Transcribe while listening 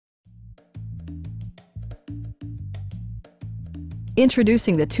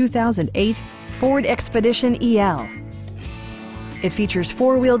Introducing the 2008 Ford Expedition EL. It features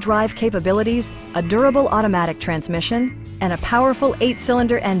four-wheel drive capabilities, a durable automatic transmission, and a powerful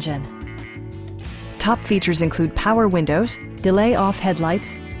 8-cylinder engine. Top features include power windows, delay-off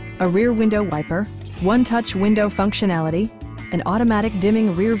headlights, a rear window wiper, one-touch window functionality, an automatic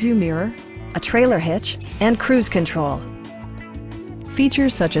dimming rear-view mirror, a trailer hitch, and cruise control.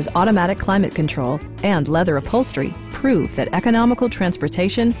 Features such as automatic climate control and leather upholstery prove that economical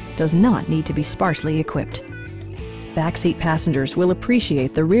transportation does not need to be sparsely equipped. Backseat passengers will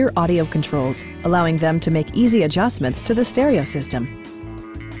appreciate the rear audio controls, allowing them to make easy adjustments to the stereo system.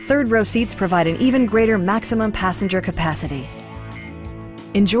 Third-row seats provide an even greater maximum passenger capacity.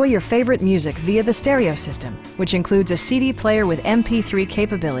 Enjoy your favorite music via the stereo system, which includes a CD player with MP3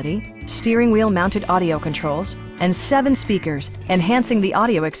 capability, steering wheel mounted audio controls, and 7 speakers, enhancing the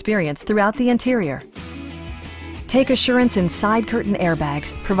audio experience throughout the interior. Take assurance in side curtain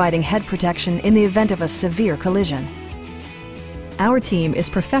airbags, providing head protection in the event of a severe collision. Our team is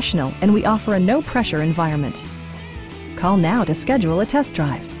professional and we offer a no-pressure environment. Call now to schedule a test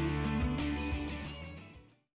drive.